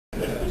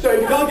So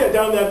if you can't get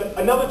down there,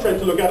 another trend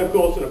to look at, of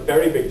course, and a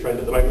very big trend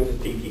at the moment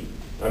is tiki.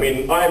 I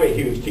mean, I am a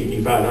huge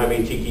tiki fan, I'm a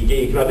tiki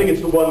geek, and I think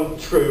it's the one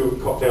true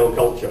cocktail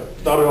culture.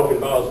 Started off in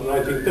bars in the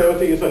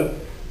 1930s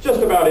and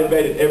just about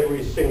invaded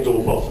every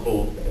single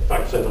possible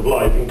facet of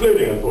life,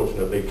 including,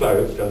 unfortunately,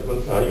 clothes,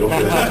 gentlemen. You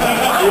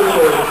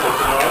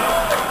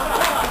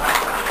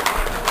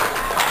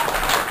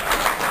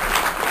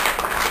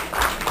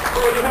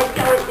have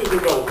characters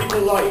involved.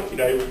 People like,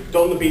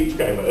 Don the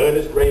Beachcomber,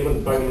 Ernest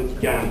Raymond Beaumont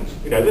Gant.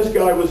 This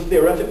guy was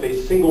theoretically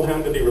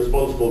single-handedly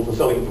responsible for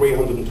selling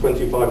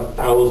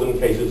 325,000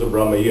 cases of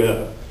rum a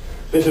year.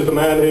 This is the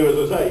man who,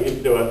 as I say, used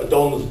to do a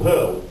Don's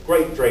Pearl.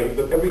 Great drink,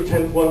 but every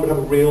 10th one would have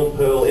a real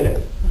pearl in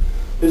it.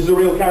 This is a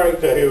real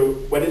character who,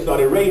 when it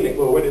started raining,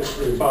 or when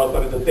the bar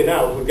started to thin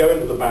out, would go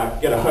into the back,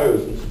 get a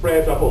hose, and spray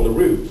it up on the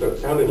roof so it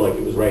sounded like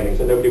it was raining,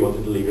 so nobody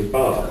wanted to leave his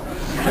bar.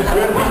 And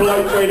when people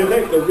like Trader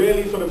Nick, they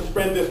really sort of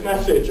spread this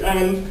message,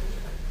 and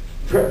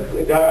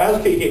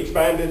as tiki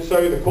expanded,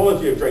 so the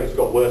quality of drinks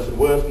got worse and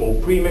worse, more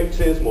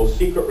premixes, more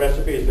secret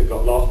recipes that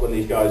got lost when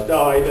these guys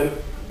died, and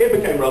it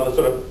became rather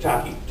sort of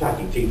tacky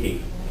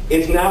tiki.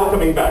 It's now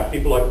coming back.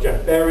 People like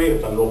Jeff Berry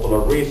have done an awful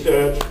lot of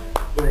research.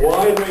 The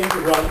wide range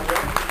of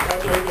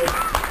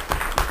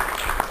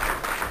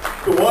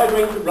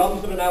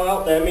rums that are now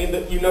out there mean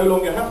that you no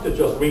longer have to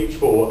just reach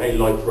for a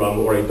light rum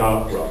or a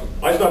dark rum.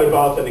 I started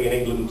bartending in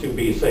England in 2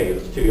 BC,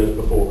 it's 2 years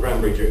before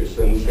cranberry juice,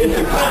 and it's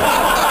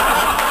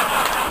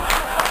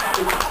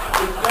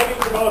exciting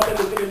to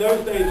bartenders. In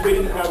those days we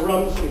didn't have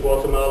rums from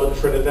Guatemala,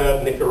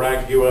 Trinidad,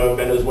 Nicaragua,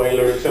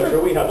 Venezuela, etc.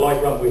 We had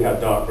light rum, we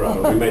had dark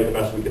rum, and we made the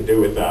best we could do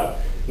with that.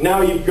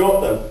 Now you've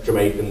got the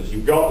Jamaicans,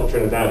 you've got the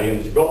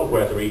Trinidadians, you've got the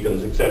Puerto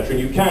Ricans, etc. And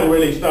you can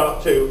really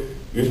start to,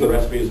 using the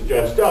recipes that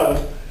Jeff's done,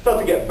 start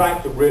to get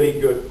back to really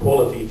good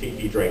quality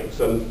tiki drinks.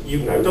 And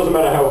it doesn't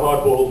matter how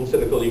hard-boiled and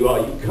cynical you are,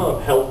 you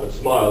can't help but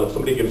smile if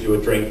somebody gives you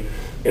a drink,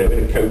 a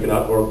bit of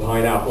coconut or a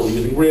pineapple,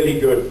 using really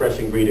good fresh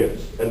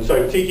ingredients. And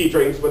so tiki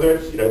drinks, whether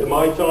it's the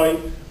Mai Tai,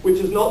 which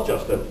is not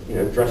just a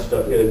dressed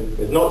up,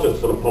 it's not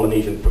just sort of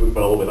Polynesian fruit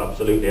bowl with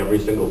absolutely every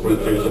single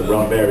fruit juice and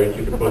rum variant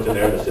you can put in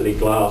there in a silly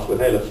glass with,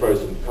 hey, let's throw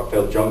some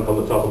cocktail junk on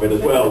the top of it as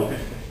well.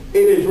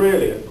 It is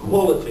really a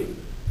quality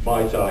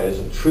Mai Tai. Is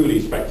a truly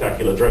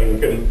spectacular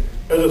drink, and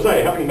as I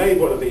say, having made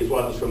one of these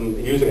ones from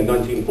using a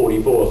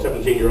 1944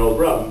 17-year-old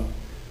rum,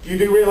 you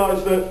do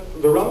realise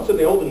that the rums in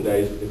the olden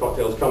days that the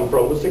cocktails come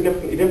from were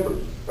significantly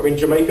different. I mean,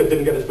 Jamaica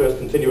didn't get its first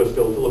continuous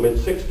still until the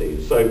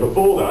mid-60s, so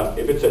before that,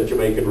 if it said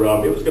Jamaican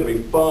rum, it was going to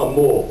be far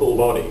more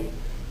full-body.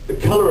 The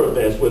colour of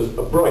this was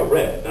a bright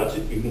red. That's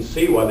it. You can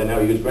see why they now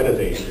use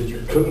grenadine, because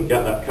you couldn't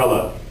get that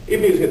colour.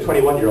 Even using a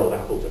 21-year-old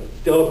Appleton,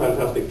 still a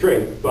fantastic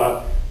drink,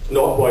 but it's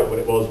not quite what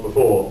it was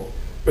before.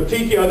 But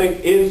tiki, I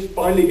think, is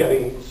finally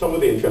getting some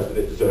of the interest that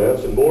it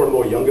deserves, and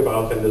more younger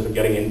bartenders are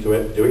getting into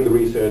it, doing the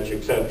research,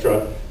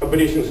 etc., and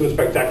producing some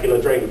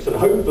spectacular drinks. And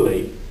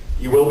hopefully,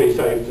 you will be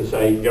safe to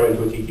say, go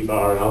into a tiki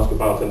bar and ask a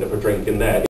bartender for a drink in there.